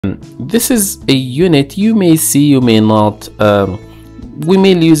This is a unit you may see, you may not. We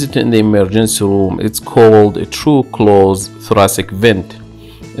may use it in the emergency room. It's called a true close thoracic vent.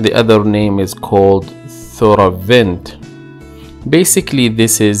 The other name is called Thoravent. Basically,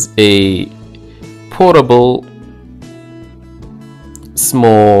 this is a portable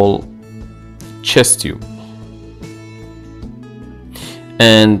small chest tube,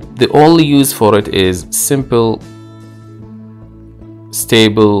 and the only use for it is simple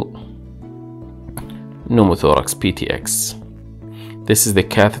stable pneumothorax, PTX. This is the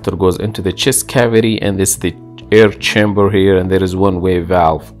catheter, goes into the chest cavity, and this is the air chamber here, and there is one-way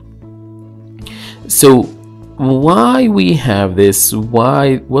valve. So why we have this?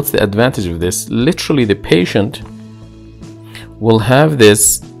 What's the advantage of this? Literally, the patient will have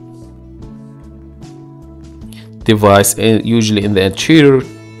this device usually in the anterior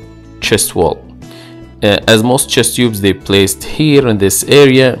chest wall. As most chest tubes, they placed here in this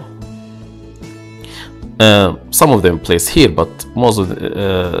area. Some of them placed here, but most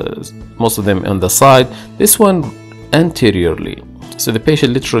of them on the side. This one anteriorly, so the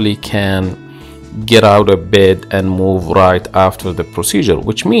patient literally can get out of bed and move right after the procedure,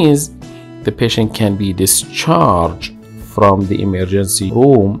 which means the patient can be discharged from the emergency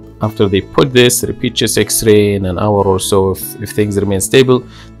room after they put this, repeat chest x-ray in an hour or so. If things remain stable,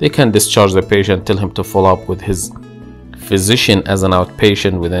 they can discharge the patient, tell him to follow up with his physician as an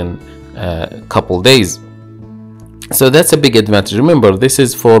outpatient within a couple days. So that's a big advantage. Remember, this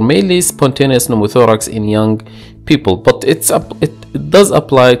is for mainly spontaneous pneumothorax in young people, but it does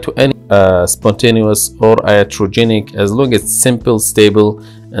apply to any spontaneous or iatrogenic, as long as it's simple, stable,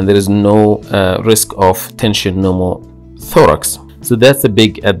 and there is no risk of tension pneumothorax. So that's a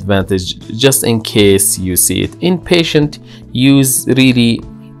big advantage, just in case you see it. Inpatient use, really,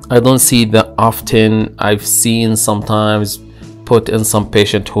 I don't see that often. I've seen sometimes put in some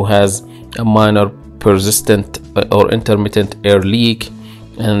patient who has a minor persistent or intermittent air leak,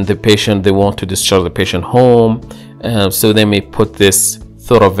 and the patient, they want to discharge the patient home, so they may put this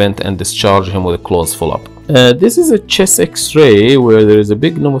Thoravent and discharge him with a close follow-up. This is a chest x-ray where there is a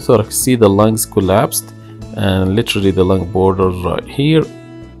big pneumothorax. See, the lungs collapsed, and literally the lung borders right here.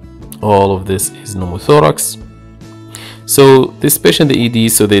 All of this is pneumothorax. So this patient, the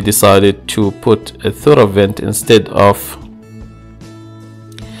ED, so they decided to put a Thoravent instead of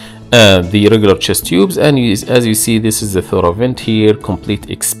the regular chest tubes, and as you see, this is the Thoravent here, complete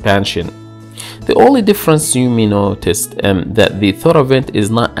expansion. The only difference you may notice that the Thoravent is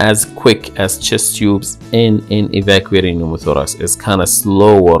not as quick as chest tubes in evacuating pneumothorax. It's kind of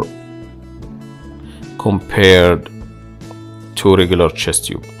slower compared to regular chest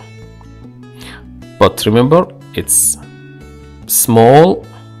tube. But remember, it's small,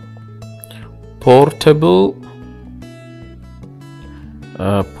 portable,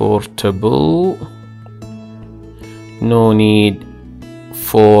 no need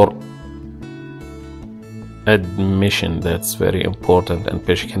for admission. That's very important, and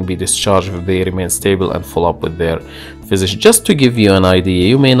patient can be discharged if they remain stable and follow up with their physician. Just to give you an idea,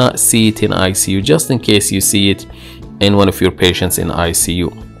 you may not see it in ICU, just in case you see it in one of your patients in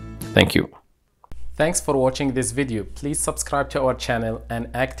ICU. Thank you. Thanks for watching this video. Please subscribe to our channel and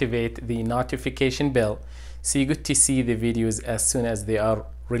activate the notification bell so you get to see the videos as soon as they are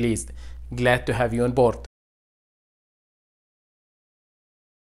released. Glad to have you on board.